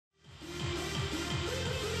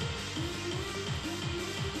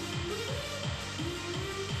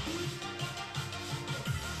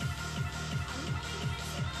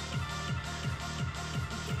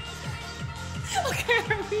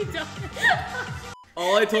you don't.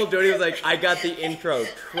 All I told Jody was like, I got the intro.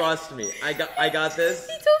 Trust me. I got this.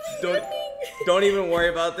 He told me nothing. Don't even worry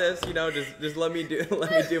about this. You know, just let me do my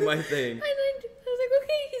thing. And I was like,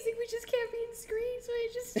 okay. He's like, we just can't be in screen, so I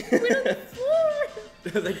just went on the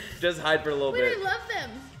floor. Like, just hide for a little bit. I love them.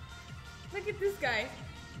 Look at this guy.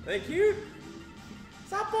 They cute.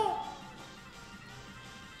 Sapo.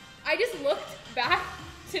 I just looked back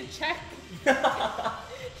to check. She's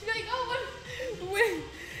like, oh, what?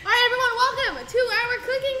 All right, everyone, welcome to our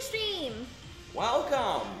cooking stream.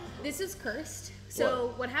 Welcome. This is cursed.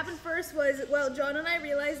 So what happened first was, well, John and I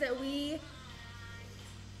realized that we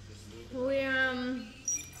don't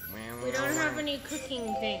have any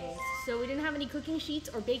cooking things. So we didn't have any cooking sheets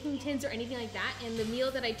or baking tins or anything like that. And the meal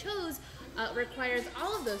that I chose requires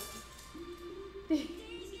all of those.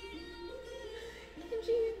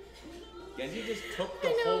 Genji just took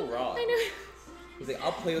the whole raw. I know. He's like,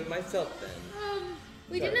 I'll play with myself then.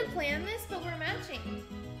 We didn't plan this, but we're matching.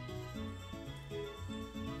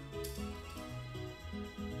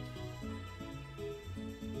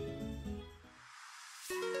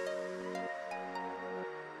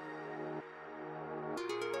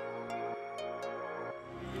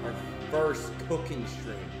 Our first cooking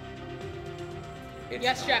stream.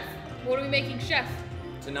 Yes, chef. What are we making, chef?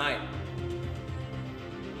 Tonight,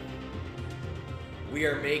 we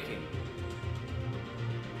are making.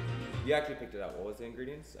 You actually picked it out. What was the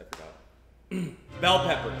ingredients? I forgot. Bell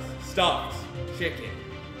peppers, stuffed chicken,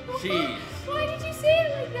 cheese. Why did you say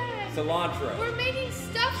it like that? Cilantro. We're making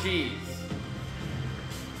stuffed cheese.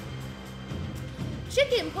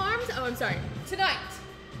 Chicken parms. Oh, I'm sorry. Tonight,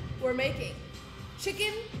 we're making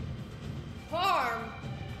chicken parm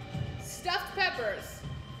stuffed peppers.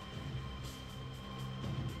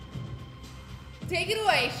 Take it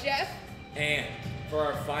away, chef. And for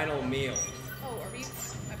our final meal, oh, are we?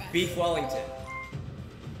 My bad. Beef Wellington.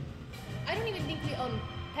 I don't even think we own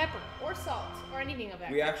pepper or salt or anything of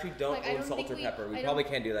that. We actually don't Like, own salt or pepper. We probably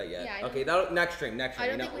can't do that yet. Yeah, okay, next stream. I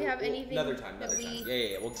don't think we have anything. Another time.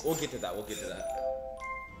 Yeah. We'll get to that.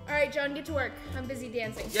 All right, John, get to work. I'm busy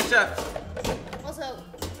dancing. Yes, chef. Also,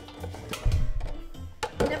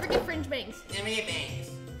 never get fringe bangs. Give me bangs.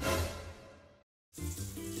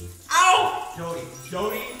 Ow!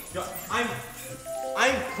 Jody,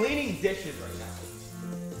 I'm cleaning dishes right now.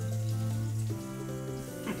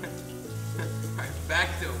 Alright, back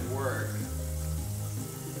to work.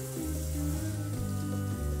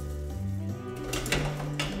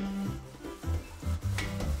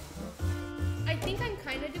 I think I'm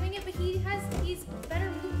kind of doing it, but he's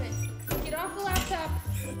better movement. Get off the laptop.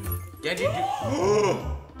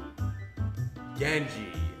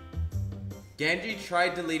 Genji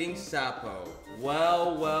tried deleting Sapo.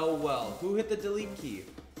 Well. Who hit the delete key?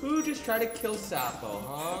 Who just tried to kill Sapo,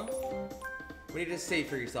 huh? What do you just say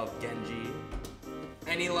for yourself, Genji?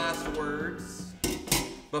 Any last words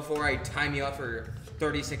before I time you up for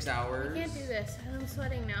 36 hours? I can't do this. I'm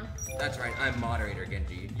sweating now. That's right, I'm moderator,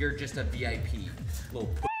 Genji. You're just a VIP. Little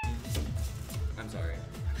I'm sorry.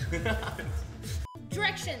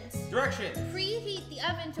 Directions. Preheat the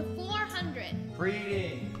oven to 400.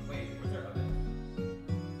 Preheating. Wait, where's our oven?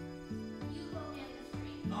 You go in the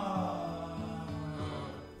stream.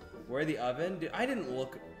 Where the oven? Dude, I didn't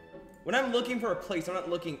look. When I'm looking for a place, I'm not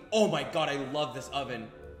looking. Oh my god, I love this oven.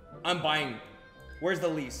 I'm buying. Where's the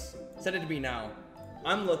lease? Send it to me now.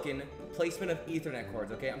 I'm looking placement of Ethernet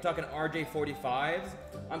cords, okay? I'm talking RJ45s.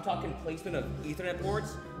 I'm talking placement of Ethernet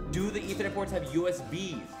ports. Do the Ethernet ports have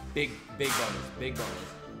USBs? Big bonus.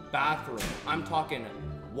 Bathroom. I'm talking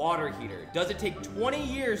water heater. Does it take 20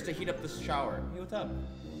 years to heat up this shower? Hey, what's up?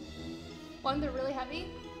 One, they're really heavy.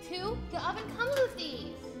 Two, the oven comes with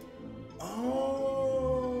these.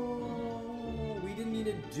 Oh, we didn't need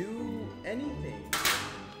to do anything.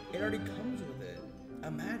 It already comes with it.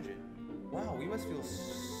 Imagine. Wow, we must feel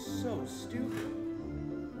so stupid.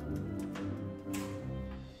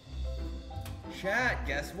 Chat,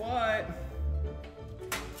 guess what?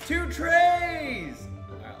 2 trays!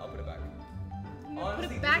 Alright, I'll put it back. Honestly,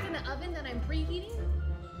 put it back in the oven that I'm preheating?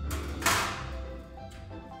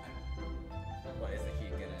 What, is the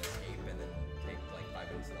heat gonna escape and then take like 5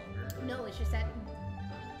 minutes longer? No, it's just that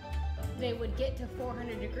they would get to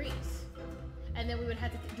 400 degrees. And then we would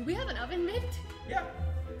have to, do we have an oven mitt? Yeah.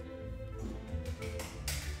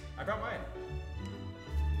 I brought mine.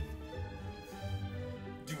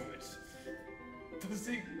 Do it.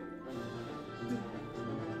 Pussy.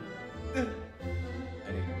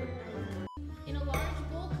 In a large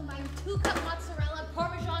bowl, combine 2 cup mozzarella,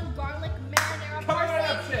 Parmesan, garlic, marinara,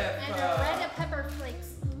 parsley, and red pepper flakes.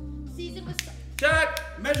 Season with salt. Check!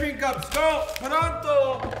 Measuring cups, go!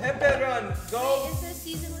 Pronto! Pepperoni, go! It says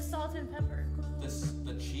season with salt and pepper.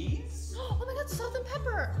 The cheese? Oh my god, salt and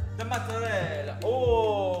pepper! The mozzarella.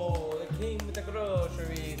 Oh, it came with the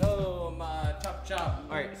groceries. Oh my chop chop.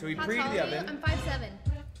 All right, so we preheated the oven. I'm 5'7".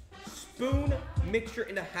 Spoon mixture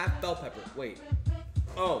into half bell pepper. Wait.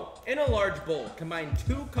 Oh, in a large bowl, combine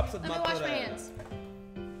 2 cups of mozzarella. Let me wash my hands.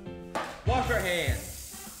 Wash your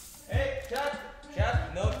hands. Hey, chat,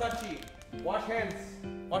 no touchy. Wash hands.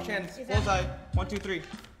 Wash hands. Close eye. 1, 2, 3.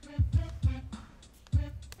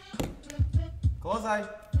 Close eye.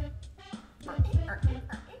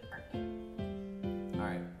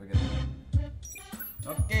 Alright, we're good.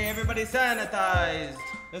 Okay, everybody sanitized.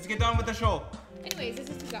 Let's get on with the show. Anyways, this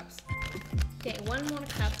is 2 cups. Okay, 1 more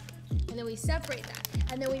cup, and then we separate that.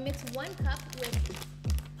 And then we mix 1 cup with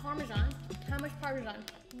Parmesan. How much Parmesan?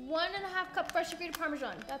 1.5 cup freshly grated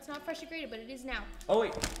Parmesan. That's not freshly grated, but it is now. Oh,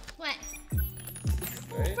 wait. What?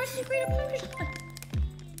 Right. Freshly grated Parmesan.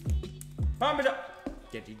 Parmesan.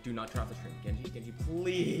 Genji, do not turn off the stream. Genji,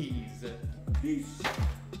 please. Peace.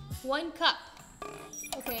 1 cup.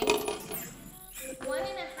 Okay. 1.5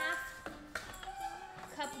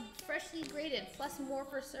 cup freshly grated, plus more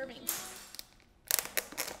for serving.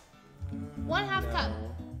 1/2 cup.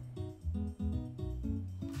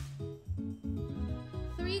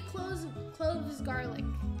 3 cloves garlic,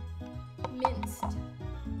 minced.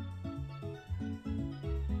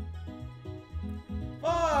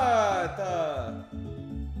 What?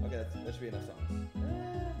 Okay, that should be enough songs.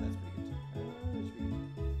 That's pretty good too.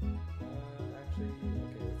 That should be good. Actually,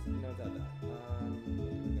 okay, let's add that. Okay,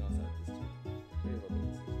 we can also add this too. Maybe a little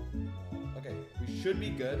bit. Okay, we should be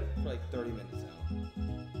good for like 30 minutes now.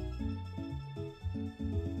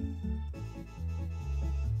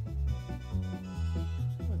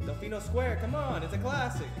 Delfino Square, come on, it's a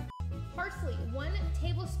classic. Parsley, 1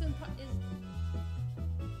 tablespoon is.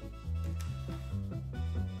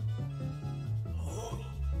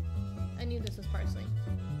 I knew this was parsley.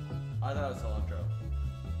 I thought it was cilantro.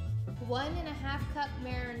 1.5 cup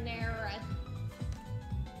marinara.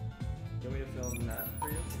 Do you want me to film that for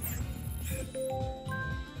you?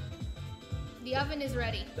 The oven is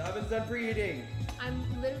ready. The oven's done preheating. I'm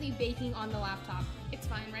literally baking on the laptop. It's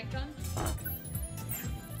fine, right, John?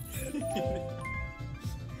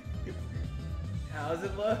 How's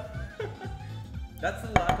it look? That's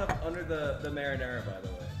the laptop under the marinara, by the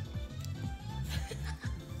way.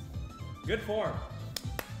 Good form.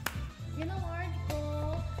 In a large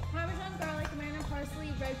bowl, Parmesan, garlic, marinara,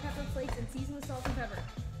 parsley, red pepper flakes, and season with salt and pepper.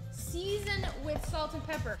 Season with salt and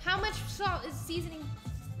pepper. How much salt is seasoning?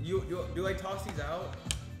 Do I toss these out?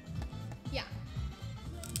 Yeah.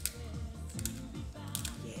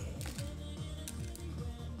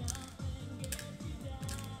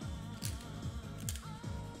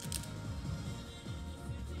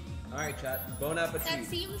 All right, chat. Bon appetit. That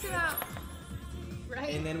seems about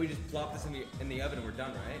right. And then we just plop this in the oven and we're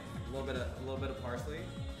done, right? A little bit of parsley.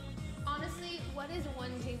 Honestly, what is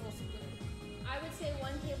 1 tablespoon? I would say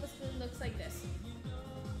 1 tablespoon looks like this.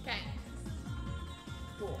 Okay.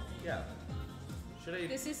 Cool. Yeah. Should I?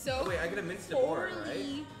 This is so. Oh, wait, I gotta mince it more,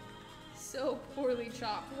 right? So poorly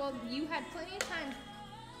chopped. Well, you had plenty of time.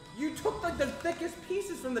 You took like the thickest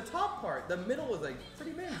pieces from the top part. The middle was like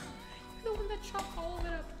pretty minced. The one that chopped all of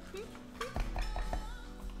it up.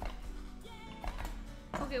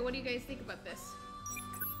 Okay, what do you guys think about this?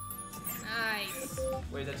 Nice.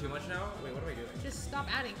 Wait, is that too much now? Wait, what am I doing? Just stop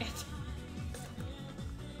adding it.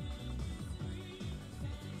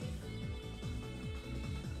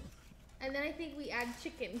 And then I think we add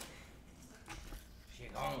chicken.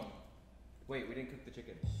 Chicken. Wait, we didn't cook the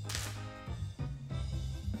chicken.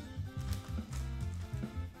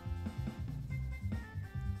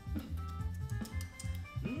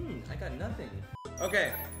 I got nothing.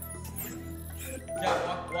 Okay.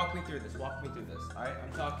 Yeah, walk me through this. Walk me through this. All right,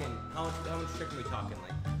 I'm talking. How much chicken are we talking?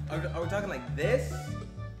 Like, are we talking like this?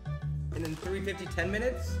 And then 350, 10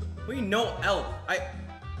 minutes? We know elk. I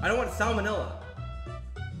don't want salmonella.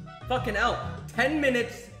 Fucking elk. 10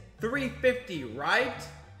 minutes, 350, right?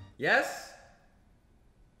 Yes?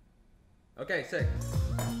 Okay, sick.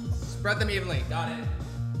 Spread them evenly. Got it.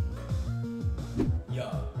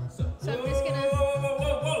 Yo. So I'm just gonna.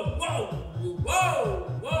 Whoa.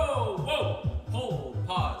 Hold.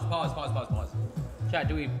 Pause. Chat,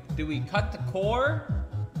 do we cut the core?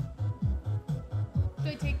 Do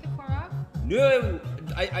I take the core off? No.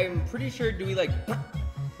 I'm pretty sure. Do we like,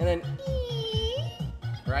 and then,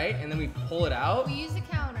 right? And then we pull it out. We use the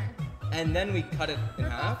counter. And then we cut it in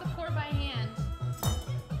Rip half. off the core by hand.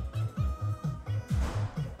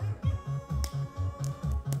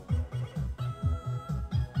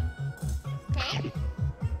 Okay.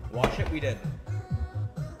 Wash it. We did.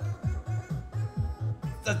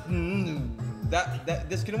 That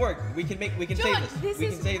this can work. We can save this. We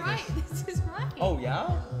can save right. this. This is right. Oh yeah?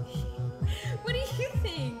 What do you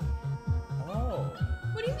think? Oh.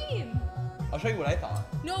 What do you mean? I'll show you what I thought.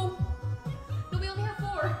 No. No, we only have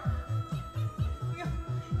 4.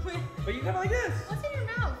 But you got it like this. What's in your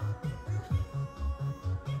mouth?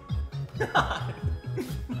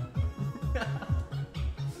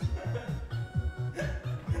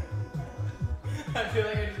 I feel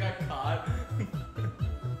like I just got caught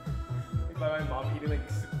by my mom eating like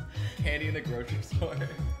candy in the grocery store.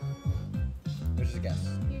 Let's just guess.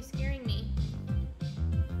 You're scaring me.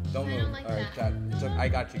 Don't move. I don't like All right, that. chat. It's okay. I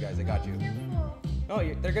got you guys. I got you. Careful. No,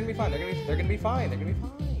 they're gonna be fine. They're gonna be fine. They're gonna be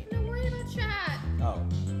fine. I'm not worried about chat. Oh.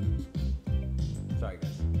 Sorry,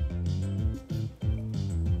 guys.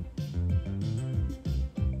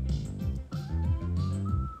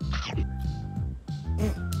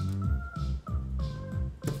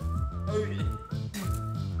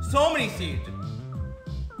 So many seeds.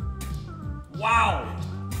 Wow.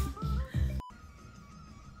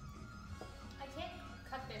 I can't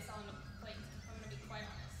cut this on the plate. I'm gonna be quite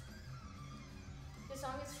honest. This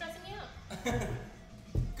song is stressing me out.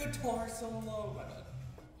 Guitar solo. My bad.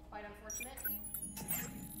 Quite unfortunate.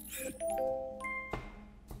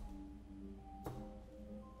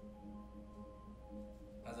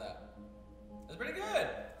 How's that? That's pretty good.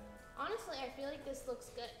 Honestly, I feel like this looks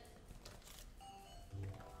good.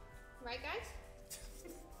 Right, guys?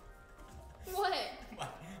 What?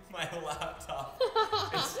 My laptop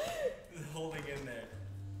is holding in there.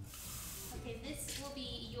 Okay, this will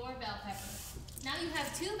be your bell pepper. Now you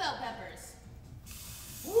have 2 bell peppers.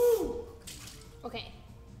 Woo! Okay.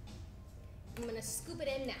 I'm gonna scoop it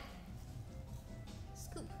in now.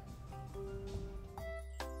 Scoop.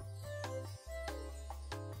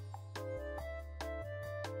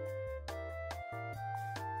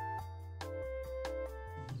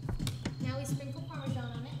 Now we sprinkle Parmesan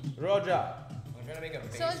on it. Roja. I'm trying to make a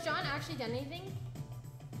face. So has John actually done anything?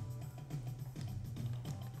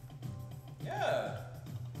 Yeah.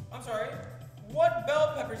 I'm sorry. What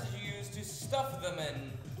bell peppers did you use to stuff them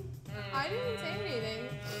in? I didn't say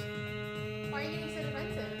anything. Why are you getting so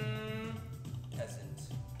defensive? Peasant.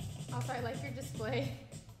 Also, I like your display.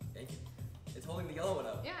 Thank you. It's holding the yellow one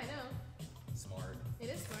up. Yeah, I know. Smart. It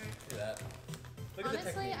is smart. Look at that. Look at the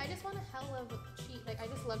Honestly, technique. I just want a hell of cheese. Like, I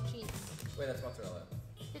just love cheese. Wait, that's mozzarella.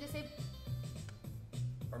 Did it say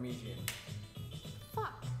Parmesan.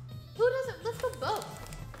 fuck? Who doesn't? Let's go both.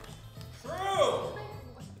 True!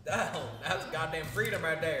 That's goddamn freedom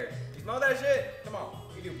right there. You smell that shit? Come on.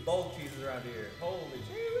 We do both cheeses around here. Holy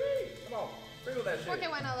shit. Come on. Sprinkle that shit. Okay,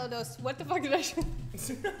 why not low dose? What the fuck did I say?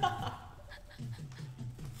 Alrighty.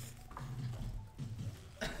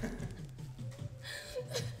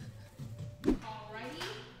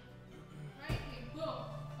 Right here. Boom.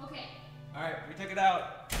 Okay. Alright, we took it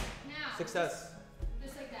out. Now. Success.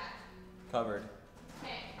 Just like that. Covered.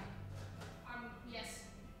 Okay. Yes.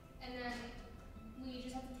 And then we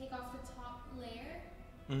just have to take off the top layer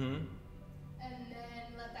Mm-hmm. and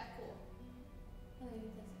then let that cool. And then do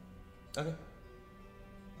this. Okay.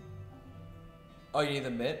 Oh, you need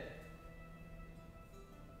the mitt?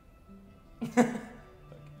 Okay.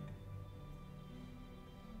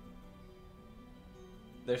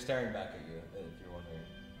 They're staring back at you, if you're wondering.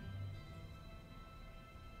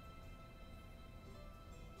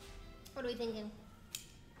 What are we thinking?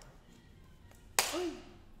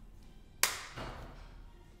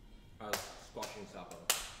 I was squashing Sapo.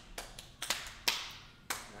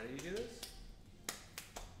 How do you do this?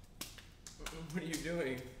 What are you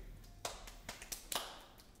doing?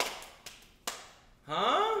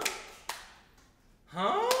 Huh?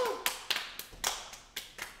 Huh?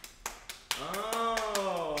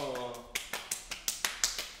 Oh.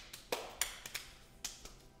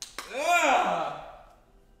 Ah!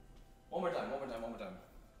 One more time.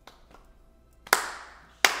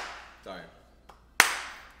 Sorry.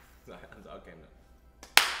 Okay, no.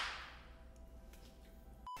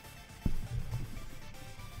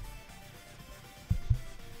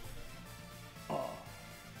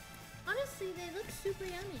 Honestly, they look super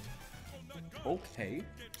yummy. Okay.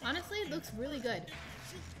 Honestly, it looks really good.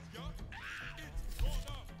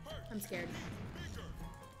 I'm scared.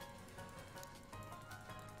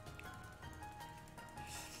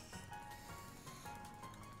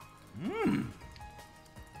 Mmm.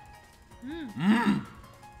 Mmm. Mmm.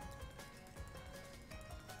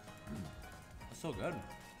 That's so good.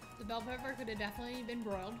 The bell pepper could have definitely been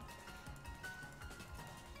broiled.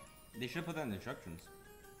 They should put that in the instructions.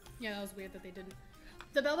 Yeah, that was weird that they didn't.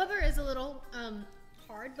 The bell pepper is a little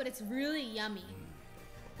hard, but it's really yummy.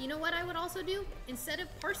 You know what I would also do? Instead of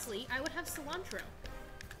parsley, I would have cilantro.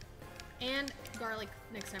 And garlic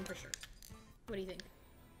next time for sure. What do you think?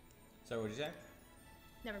 So what'd you say?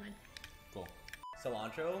 Never mind. Cool.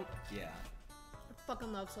 Cilantro? Yeah. I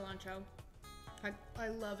fucking love cilantro. I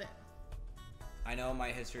love it. I know my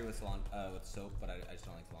history with with soap, but I just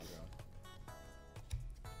don't like cilantro.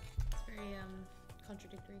 It's very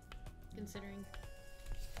contradictory, considering.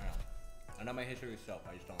 I know my history with soap.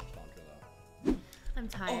 I just don't like cilantro though. I'm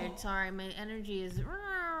tired. Sorry, my energy is.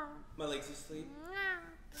 My legs asleep.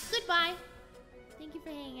 Goodbye. Thank you for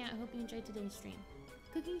hanging out. I hope you enjoyed today's stream.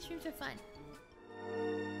 Cooking streams are fun.